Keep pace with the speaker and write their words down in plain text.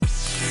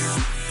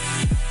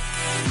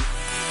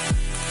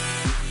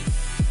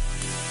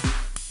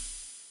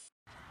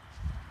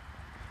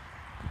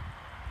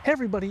Hey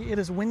everybody, it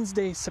is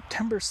Wednesday,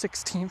 September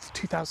 16th,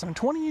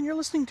 2020, and you're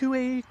listening to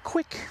a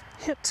quick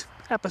hit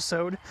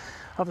episode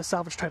of the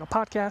Salvage Title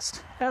Podcast.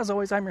 As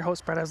always, I'm your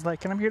host, Brett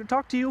Eslake, and I'm here to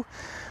talk to you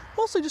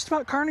mostly just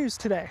about car news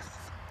today.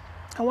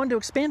 I wanted to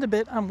expand a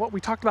bit on what we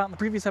talked about in the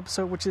previous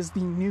episode, which is the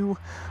new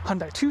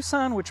Hyundai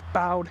Tucson, which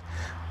bowed,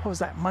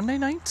 Monday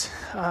night?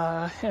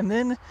 And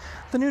then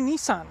the new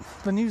Nissan,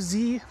 the new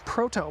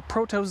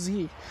Proto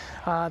Z,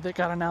 that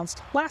got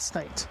announced last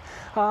night.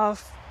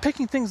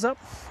 Picking things up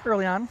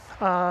early on,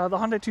 the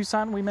Hyundai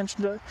Tucson, we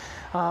mentioned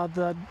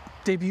the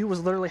debut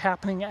was literally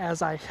happening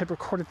as I had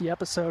recorded the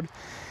episode,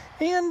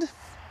 and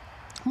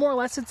more or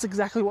less it's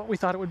exactly what we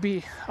thought it would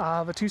be.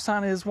 The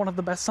Tucson is one of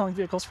the best-selling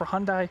vehicles for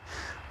Hyundai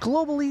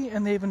globally,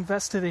 and they've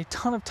invested a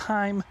ton of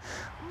time,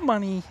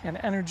 money, and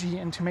energy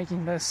into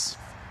making this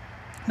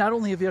not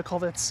only a vehicle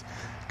that's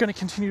going to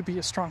continue to be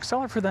a strong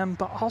seller for them,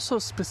 but also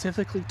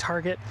specifically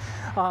target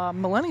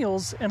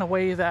millennials in a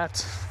way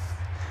that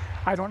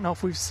I don't know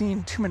if we've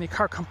seen too many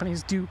car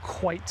companies do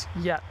quite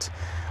yet.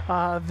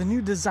 The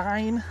new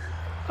design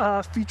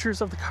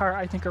features of the car,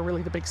 I think, are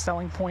really the big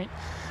selling point.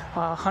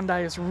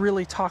 Hyundai is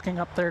really talking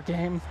up their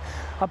game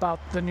about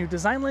the new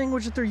design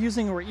language that they're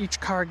using, where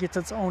each car gets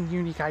its own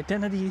unique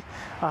identity,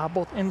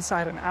 both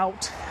inside and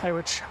out,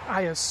 which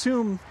I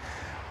assume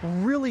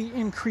really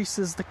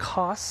increases the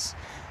costs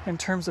in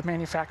terms of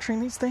manufacturing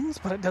these things,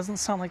 but it doesn't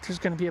sound like there's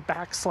going to be a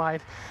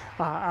backslide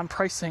on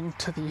pricing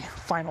to the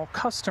final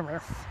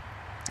customer.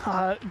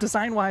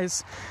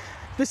 Design-wise,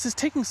 this is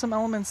taking some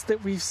elements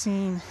that we've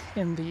seen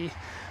in the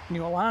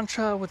new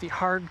Elantra with the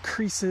hard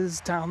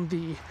creases down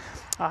the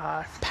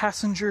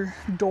passenger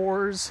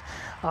doors,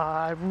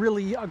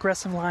 really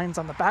aggressive lines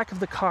on the back of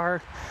the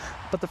car,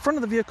 but the front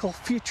of the vehicle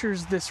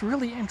features this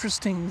really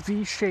interesting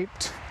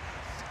V-shaped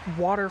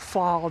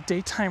waterfall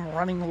daytime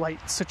running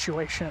light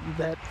situation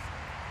that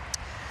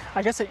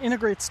I guess it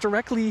integrates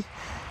directly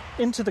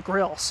into the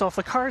grille. So if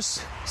the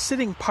car's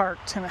sitting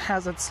parked and it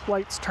has its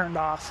lights turned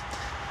off,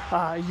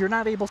 you're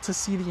not able to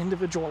see the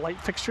individual light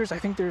fixtures. I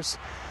think there's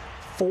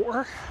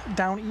 4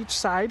 down each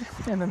side,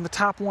 and then the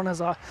top one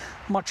is a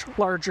much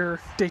larger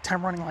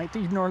daytime running light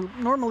that you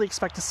normally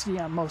expect to see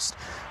on most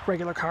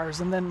regular cars,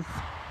 and then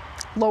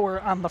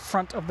lower on the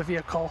front of the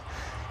vehicle,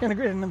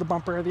 integrated into the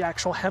bumper, the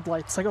actual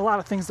headlights, like a lot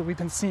of things that we've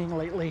been seeing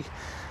lately,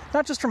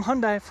 not just from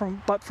Hyundai,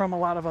 but from a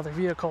lot of other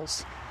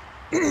vehicles.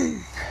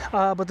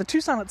 But the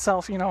Tucson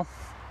itself,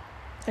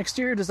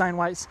 exterior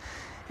design-wise,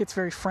 it's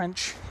very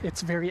French,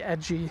 it's very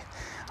edgy.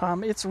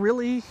 It's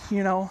really,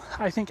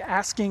 I think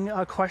asking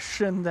a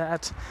question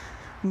that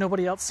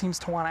nobody else seems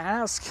to want to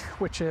ask,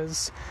 which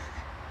is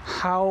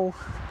how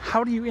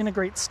do you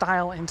integrate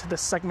style into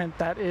this segment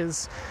that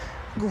is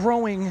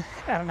growing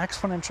at an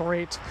exponential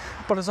rate,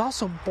 but is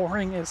also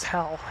boring as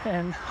hell?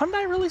 And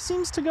Hyundai really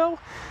seems to go,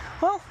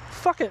 well,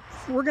 fuck it,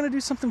 we're going to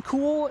do something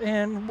cool,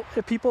 and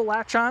if people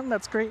latch on,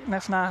 that's great, and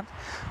if not,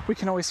 we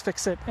can always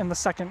fix it in the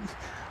second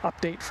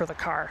update for the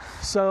car.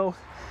 So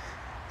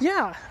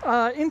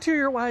yeah,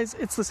 interior-wise,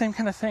 it's the same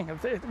kind of thing.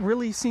 It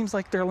really seems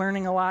like they're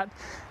learning a lot,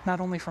 not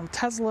only from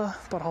Tesla,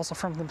 but also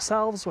from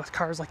themselves with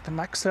cars like the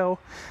Nexo.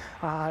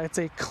 It's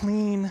a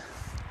clean,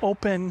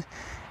 open,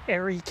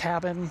 airy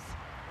cabin.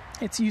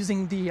 It's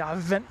using the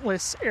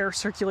ventless air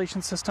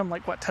circulation system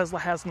like what Tesla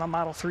has in the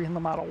Model 3 and the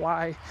Model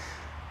Y.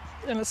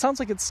 And it sounds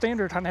like it's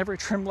standard on every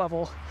trim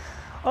level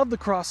of the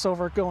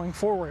crossover going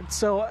forward.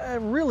 So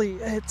really,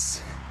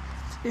 it's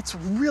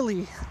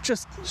really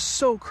just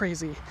so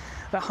crazy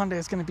that Hyundai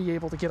is going to be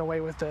able to get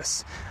away with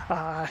this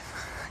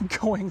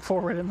going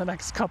forward in the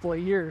next couple of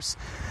years.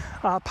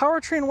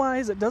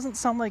 Powertrain-wise, it doesn't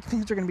sound like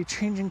things are going to be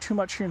changing too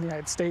much here in the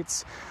United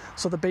States.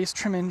 So the base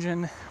trim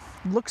engine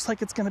looks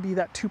like it's going to be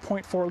that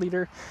 2.4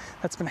 liter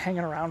that's been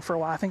hanging around for a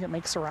while. I think it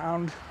makes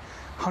around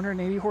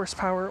 180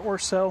 horsepower or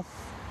so.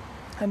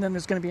 And then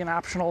there's going to be an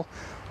optional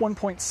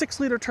 1.6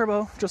 liter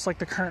turbo, just like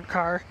the current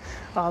car,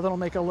 that'll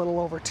make a little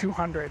over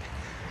 200.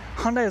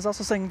 Hyundai is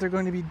also saying they're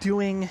going to be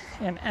doing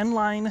an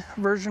N-line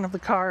version of the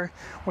car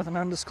with an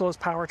undisclosed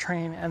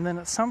powertrain, and then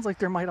it sounds like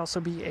there might also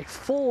be a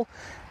full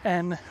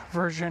N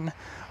version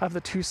of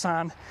the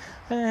Tucson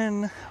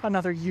in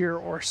another year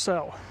or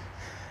so.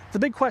 The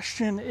big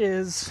question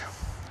is,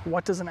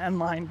 what does an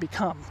N-line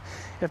become?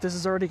 If this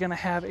is already going to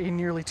have a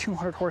nearly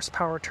 200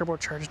 horsepower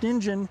turbocharged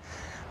engine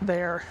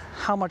there,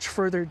 how much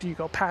further do you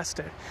go past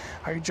it?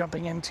 Are you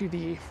jumping into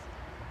the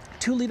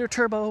 2-liter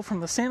turbo from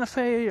the Santa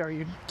Fe? Are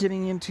you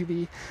getting into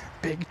the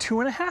big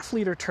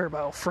 2.5-liter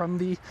turbo from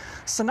the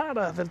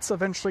Sonata that's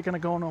eventually going to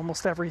go in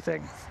almost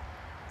everything?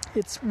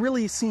 It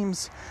really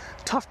seems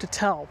tough to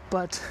tell,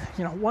 but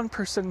one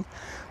person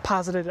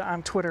posited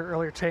on Twitter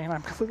earlier today, and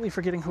I'm completely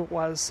forgetting who it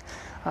was,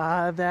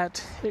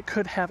 that it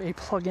could have a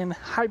plug-in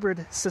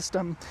hybrid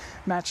system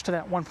matched to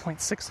that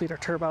 1.6-liter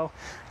turbo,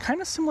 kind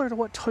of similar to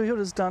what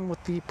Toyota's done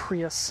with the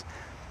Prius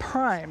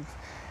Prime.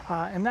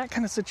 In that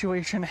kind of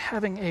situation,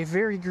 having a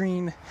very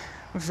green,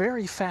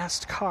 very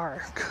fast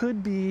car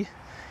could be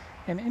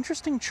an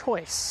interesting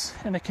choice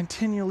in a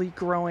continually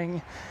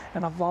growing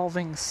and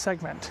evolving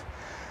segment.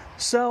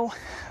 So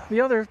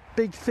the other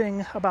big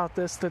thing about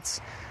this that's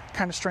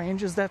kind of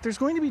strange is that there's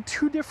going to be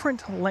two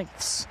different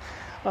lengths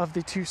of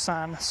the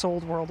Tucson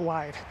sold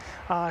worldwide.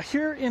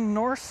 Here in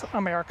North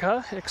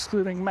America,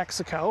 excluding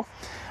Mexico,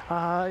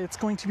 it's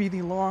going to be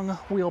the long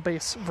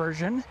wheelbase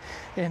version.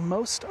 In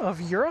most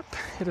of Europe,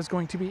 it is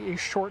going to be a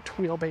short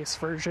wheelbase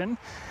version.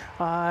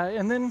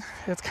 And then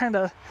it's kind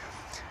of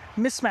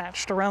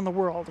mismatched around the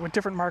world with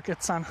different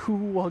markets on who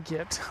will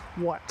get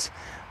what.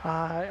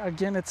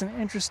 Again, it's an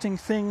interesting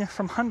thing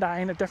from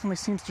Hyundai, and it definitely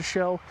seems to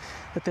show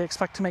that they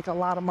expect to make a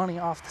lot of money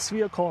off this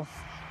vehicle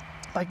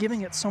by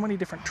giving it so many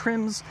different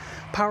trims,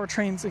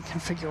 powertrains, and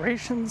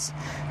configurations.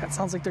 It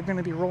sounds like they're going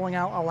to be rolling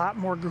out a lot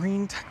more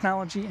green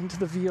technology into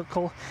the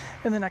vehicle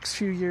in the next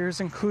few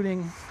years,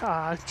 including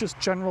just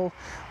general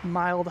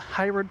mild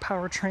hybrid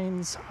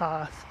powertrains,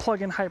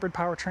 plug-in hybrid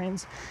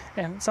powertrains,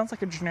 and it sounds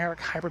like a generic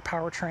hybrid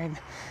powertrain.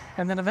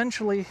 And then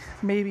eventually,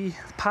 maybe,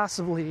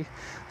 possibly,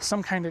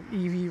 some kind of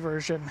EV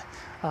version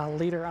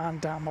later on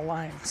down the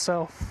line.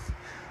 So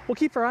we'll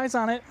keep our eyes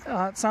on it.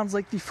 It sounds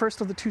like the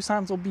first of the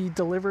Tucsons will be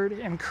delivered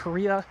in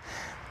Korea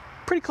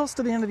pretty close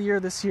to the end of the year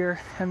this year,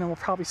 and then we'll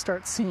probably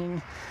start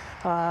seeing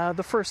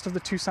the first of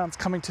the Tucsons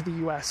coming to the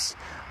U.S.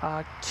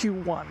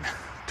 Q1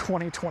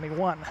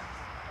 2021.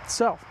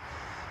 So,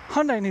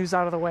 Hyundai news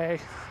out of the way.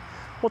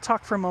 We'll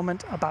talk for a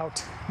moment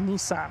about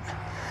Nissan.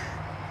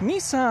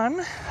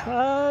 Nissan,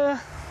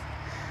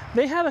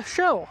 they had a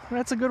show.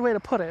 That's a good way to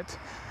put it.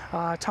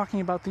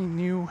 Talking about the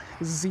new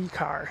Z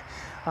car.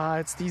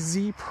 It's the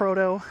Z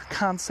Proto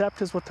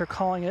concept is what they're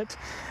calling it.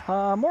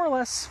 More or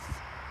less,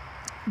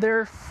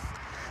 they're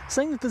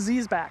saying that the Z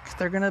is back.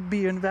 They're going to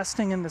be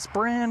investing in this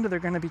brand. They're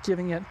going to be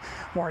giving it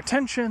more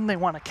attention. They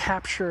want to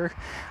capture,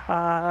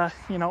 a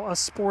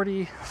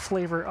sporty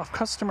flavor of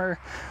customer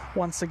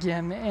once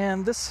again.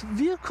 And this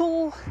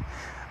vehicle,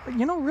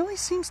 really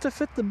seems to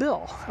fit the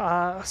bill.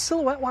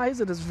 Silhouette-wise,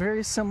 it is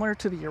very similar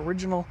to the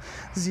original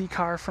Z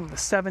car from the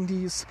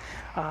 70s.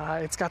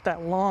 It's got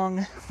that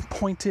long,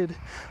 pointed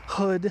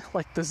hood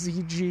like the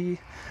ZG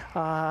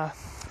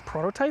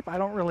prototype. I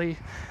don't know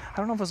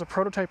if it was a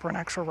prototype or an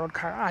actual road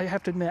car. I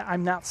have to admit,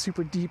 I'm not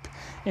super deep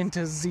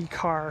into Z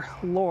car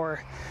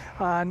lore.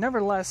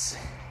 Nevertheless,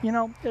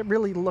 it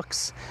really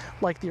looks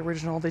like the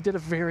original. They did a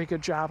very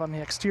good job on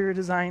the exterior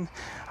design,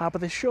 but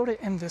they showed it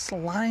in this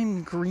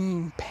lime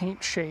green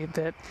paint shade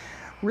that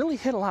really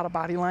hit a lot of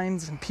body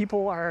lines, and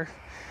people are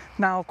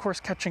now, of course,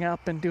 catching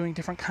up and doing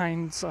different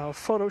kinds of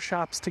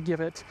photoshops to give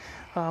it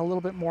a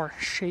little bit more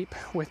shape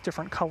with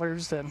different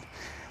colors. And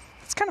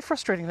it's kind of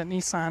frustrating that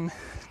Nissan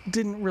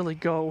didn't really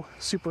go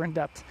super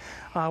in-depth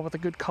with a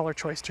good color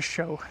choice to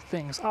show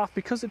things off,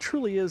 because it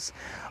truly is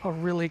a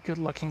really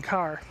good-looking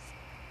car.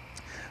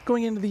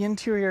 Going into the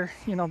interior,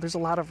 there's a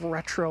lot of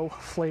retro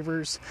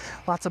flavors,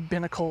 lots of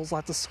binnacles,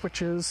 lots of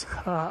switches,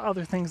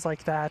 other things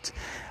like that.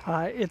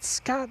 It's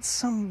got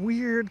some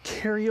weird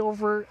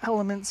carryover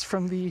elements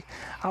from the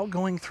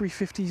outgoing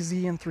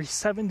 350Z and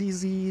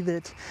 370Z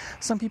that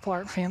some people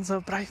aren't fans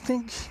of, but I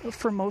think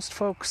for most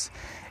folks,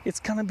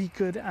 it's going to be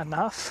good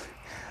enough.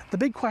 The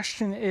big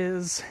question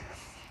is,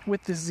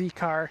 with this Z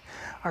car,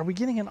 are we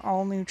getting an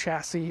all-new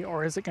chassis,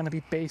 or is it going to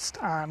be based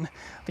on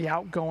the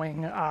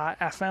outgoing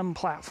FM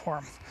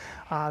platform?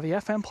 The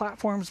FM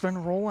platform's been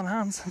rolling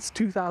on since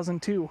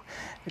 2002.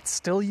 It's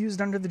still used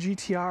under the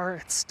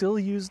GTR. It's still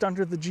used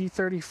under the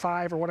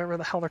G35, or whatever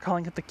the hell they're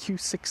calling it, the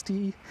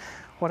Q60,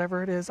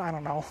 whatever it is, I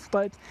don't know.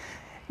 But,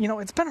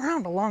 it's been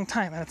around a long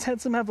time, and it's had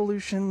some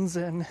evolutions,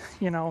 and,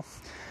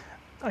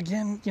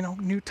 again,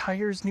 new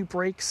tires, new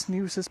brakes,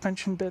 new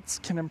suspension bits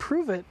can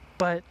improve it,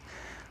 but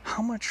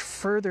how much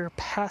further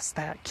past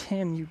that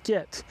can you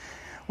get?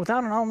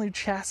 Without an all-new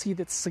chassis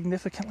that's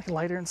significantly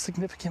lighter and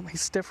significantly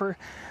stiffer,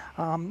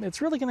 it's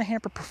really going to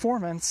hamper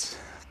performance.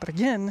 But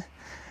again,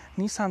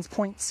 Nissan's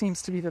point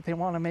seems to be that they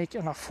want to make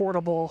an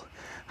affordable,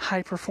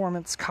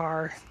 high-performance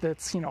car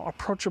that's,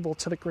 approachable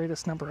to the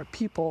greatest number of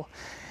people.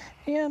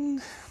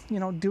 And,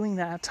 doing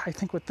that, I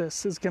think with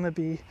this is going to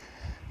be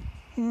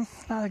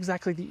not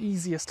exactly the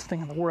easiest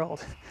thing in the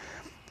world.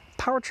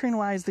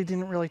 Powertrain-wise, they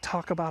didn't really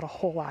talk about a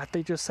whole lot.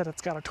 They just said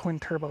it's got a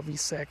twin-turbo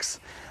V6.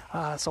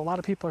 So a lot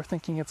of people are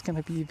thinking it's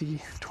going to be the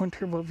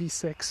twin-turbo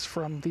V6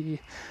 from the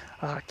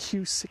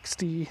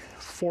Q60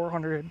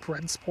 400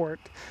 Red Sport,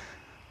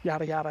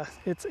 yada yada.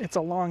 It's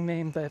a long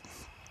name that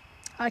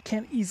I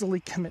can't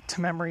easily commit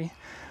to memory.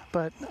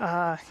 But,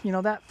 that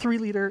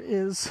 3-liter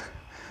is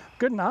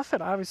good enough.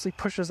 It obviously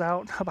pushes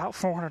out about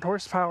 400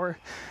 horsepower.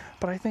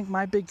 But I think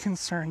my big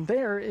concern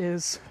there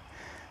is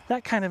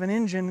that kind of an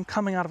engine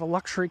coming out of a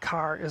luxury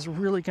car is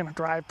really going to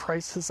drive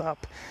prices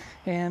up.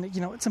 And,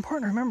 it's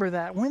important to remember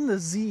that when the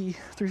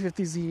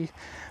Z350Z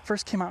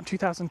first came out in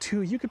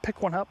 2002, you could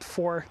pick one up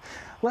for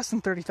less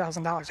than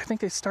 $30,000. I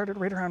think they started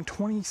right around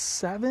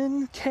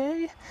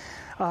 $27K.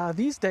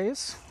 These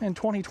days, in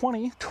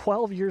 2020,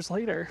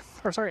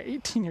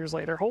 18 years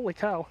later, holy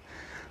cow,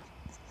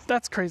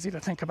 that's crazy to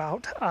think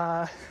about.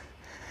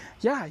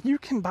 You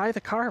can buy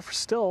the car for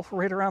still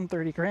right around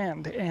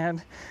 $30,000.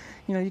 And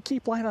you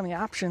keep light on the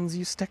options.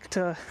 You stick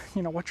to,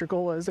 what your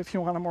goal is. If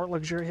you want a more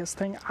luxurious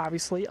thing,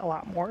 obviously a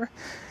lot more.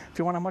 If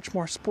you want a much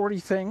more sporty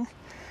thing,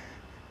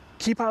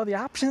 keep out of the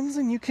options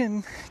and you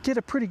can get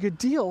a pretty good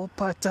deal.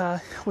 But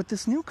with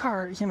this new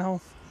car,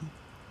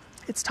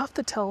 it's tough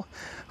to tell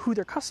who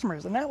their customer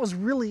is. And that was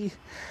really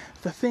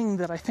the thing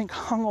that I think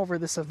hung over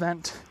this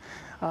event,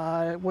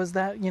 was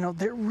that,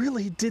 there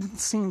really didn't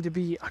seem to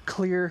be a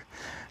clear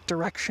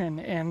direction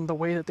in the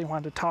way that they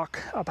wanted to talk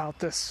about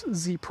this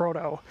Z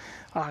Proto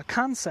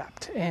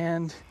concept.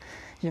 And,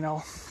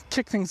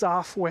 kick things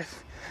off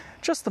with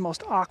just the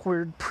most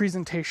awkward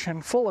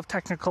presentation, full of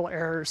technical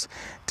errors.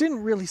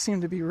 Didn't really seem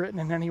to be written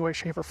in any way,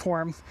 shape, or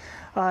form.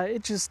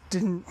 It just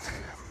didn't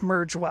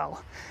merge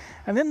well.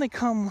 And then they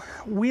come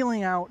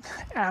wheeling out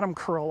Adam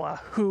Carolla,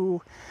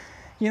 who,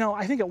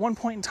 I think at one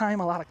point in time,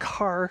 a lot of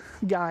car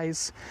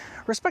guys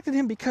respected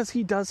him because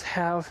he does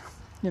have,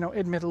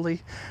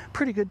 admittedly,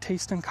 pretty good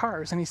taste in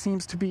cars. And he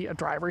seems to be a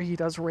driver. He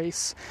does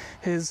race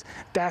his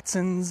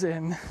Datsuns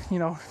and,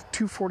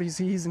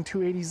 240Zs and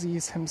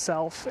 280Zs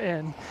himself.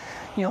 And,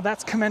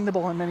 that's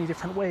commendable in many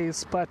different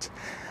ways. But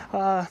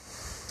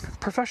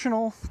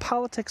professional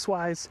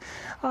politics-wise,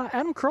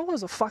 Adam Carolla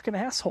is a fucking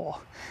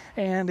asshole.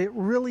 And it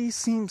really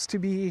seems to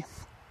be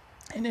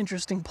an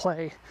interesting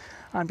play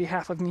on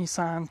behalf of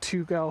Nissan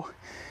to go,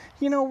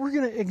 we're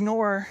going to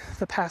ignore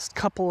the past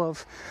couple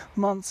of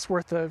months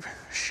worth of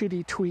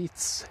shitty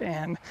tweets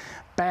and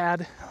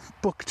bad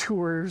book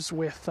tours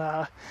with,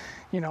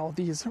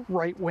 these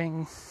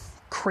right-wing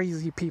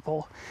crazy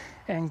people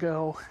and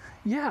go,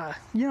 yeah,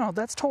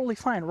 that's totally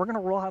fine. We're going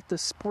to roll out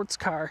this sports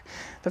car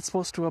that's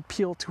supposed to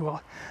appeal to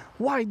a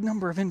wide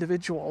number of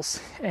individuals,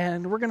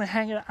 and we're going to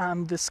hang it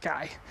on this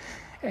guy.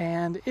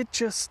 And it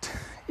just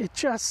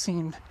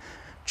seemed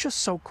just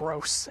so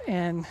gross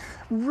and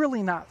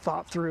really not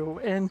thought through.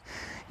 And,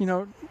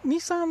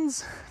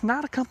 Nissan's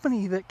not a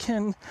company that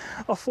can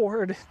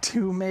afford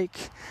to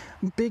make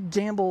big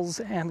gambles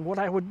and what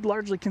I would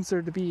largely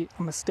consider to be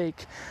a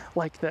mistake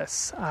like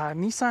this.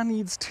 Nissan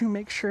needs to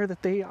make sure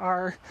that they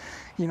are,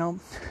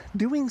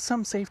 doing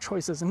some safe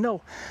choices. And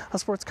no, a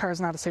sports car is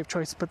not a safe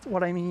choice, but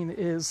what I mean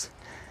is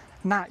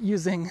not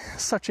using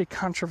such a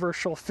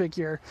controversial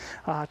figure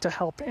to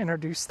help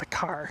introduce the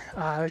car.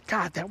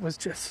 God, that was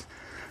just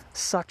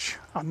such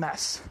a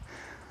mess.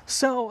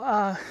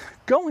 So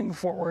going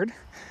forward,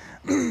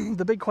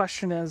 the big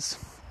question is,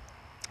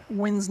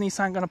 when's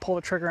Nissan going to pull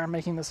the trigger on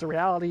making this a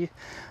reality,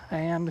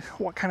 and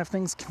what kind of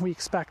things can we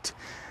expect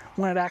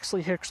when it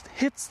actually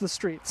hits the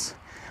streets?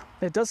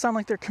 It does sound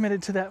like they're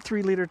committed to that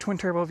 3-liter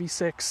twin-turbo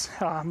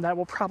V6. That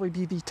will probably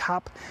be the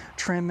top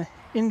trim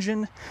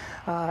engine.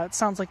 It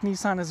sounds like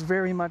Nissan is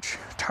very much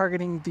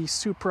targeting the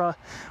Supra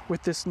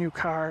with this new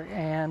car,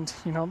 and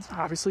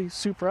obviously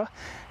Supra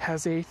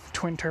has a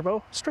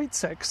twin-turbo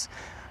straight-six.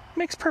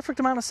 Makes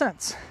perfect amount of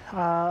sense.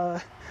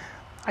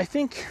 I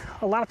think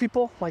a lot of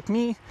people like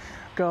me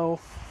go,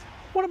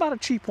 what about a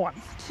cheap one?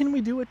 Can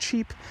we do a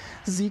cheap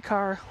Z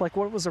car like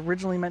what it was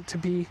originally meant to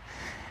be?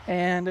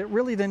 And it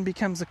really then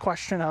becomes a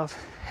question of,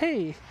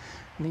 hey,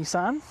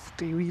 Nissan,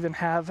 do you even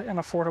have an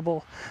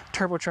affordable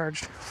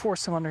turbocharged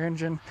 4-cylinder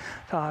engine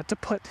to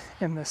put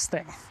in this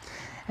thing?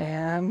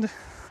 And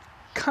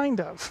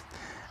kind of,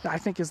 I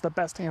think, is the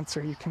best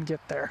answer you can get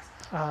there.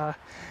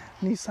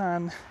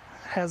 Nissan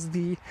has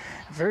the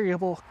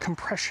variable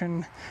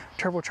compression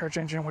turbocharged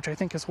engine, which I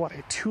think is a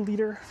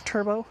 2-liter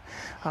turbo.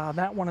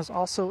 That one is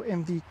also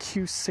in the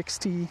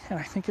Q60, and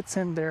I think it's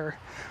in their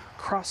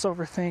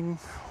crossover thing,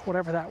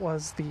 whatever that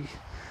was, the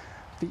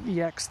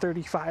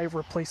EX35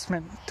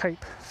 replacement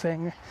type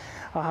thing.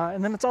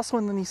 And then it's also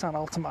in the Nissan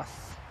Altima.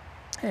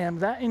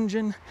 And that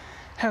engine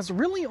has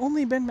really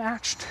only been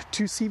matched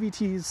to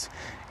CVTs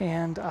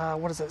and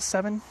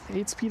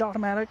 7-8 speed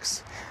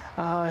automatics.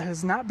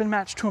 Has not been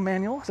matched to a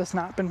manual. Has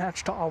not been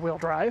matched to all-wheel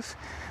drive.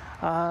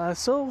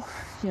 So,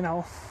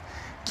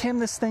 can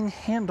this thing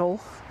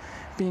handle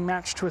being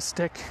matched to a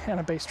stick and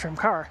a base trim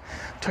car?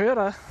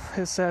 Toyota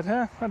has said,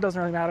 that doesn't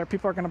really matter.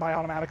 People are going to buy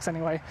automatics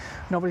anyway.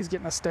 Nobody's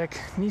getting a stick.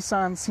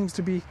 Nissan seems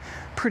to be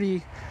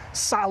pretty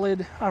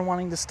solid on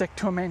wanting to stick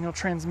to a manual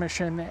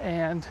transmission,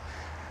 and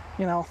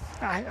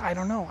I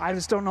don't know. I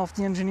just don't know if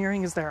the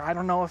engineering is there. I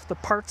don't know if the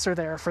parts are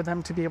there for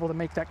them to be able to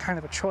make that kind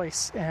of a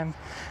choice. And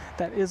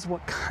that is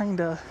what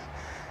kind of,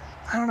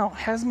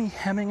 has me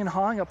hemming and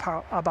hawing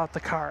about the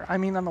car. I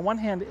mean, on the one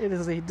hand, it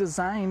is a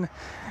design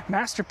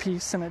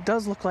masterpiece, and it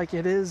does look like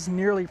it is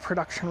nearly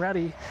production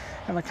ready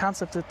and the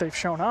concept that they've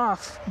shown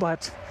off,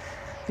 but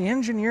the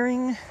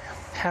engineering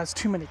has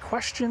too many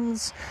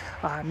questions.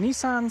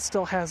 Nissan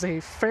still has a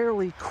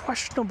fairly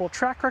questionable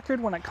track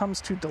record when it comes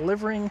to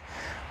delivering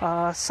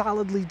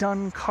solidly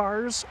done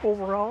cars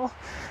overall.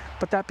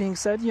 But that being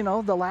said,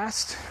 the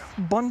last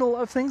bundle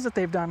of things that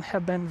they've done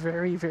have been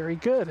very, very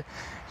good.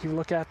 You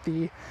look at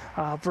the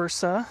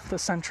Versa, the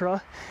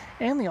Sentra,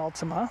 and the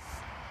Altima.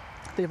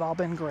 They've all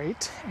been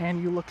great.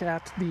 And you look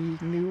at the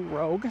new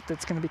Rogue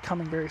that's going to be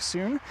coming very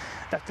soon.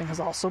 That thing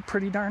is also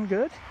pretty darn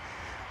good.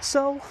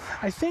 So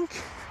I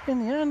think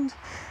in the end,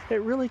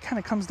 it really kind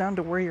of comes down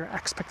to where your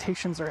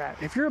expectations are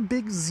at. If you're a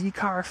big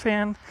Z-car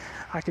fan,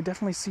 I could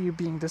definitely see you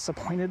being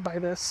disappointed by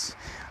this.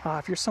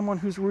 If you're someone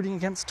who's rooting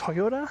against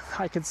Toyota,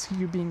 I could see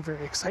you being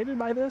very excited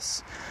by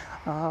this.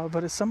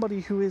 But as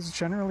somebody who is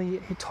generally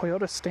a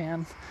Toyota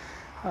stan,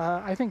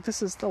 I think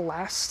this is the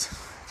last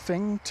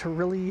thing to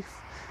really,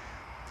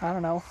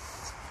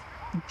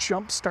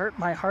 jumpstart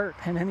my heart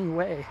in any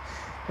way.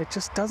 It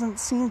just doesn't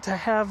seem to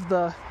have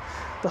the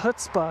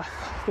chutzpah,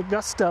 the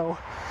gusto,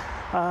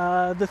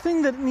 the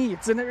thing that it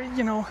needs. And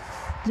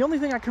the only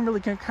thing I can really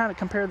kind of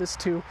compare this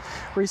to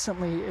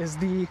recently is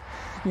the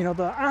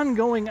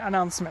ongoing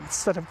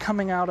announcements that have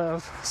coming out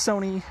of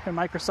Sony and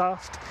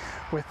Microsoft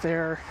with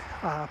their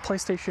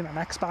PlayStation and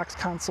Xbox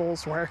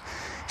consoles, where it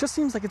just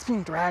seems like it's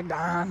being dragged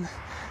on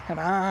and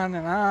on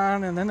and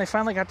on, and then they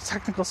finally got to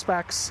technical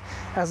specs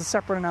as a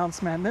separate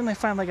announcement, and then they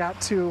finally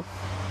got to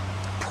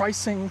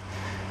pricing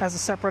as a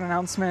separate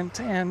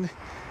announcement, and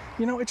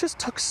it just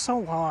took so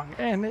long.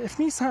 And if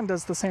Nissan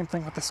does the same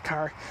thing with this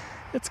car,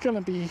 it's going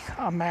to be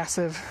a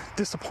massive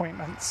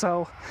disappointment.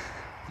 So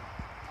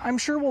I'm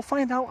sure we'll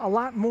find out a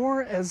lot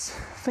more as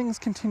things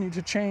continue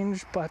to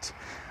change, but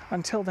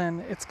until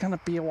then, it's going to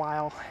be a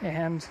while.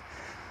 And,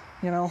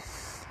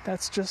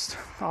 that's just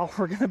all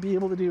we're going to be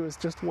able to do is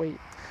just wait.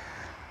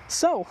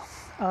 So,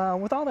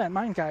 with all that in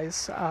mind,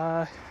 guys,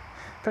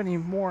 if any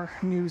more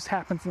news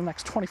happens in the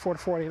next 24 to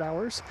 48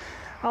 hours,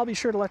 I'll be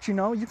sure to let you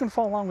know. You can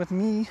follow along with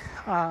me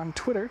on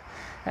Twitter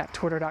at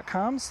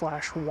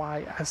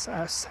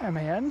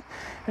twitter.com/YSSMAN.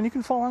 And you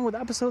can follow along with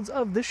episodes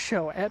of this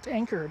show at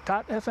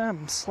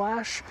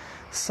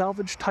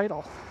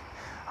anchor.fm/salvagetitle.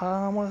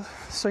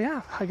 So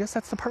yeah, I guess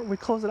that's the part where we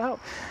close it out.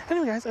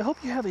 Anyway, guys, I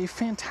hope you have a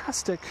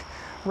fantastic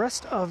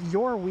rest of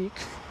your week,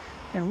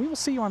 and we will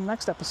see you on the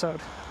next episode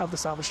of the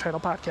Salvage Title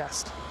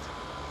Podcast.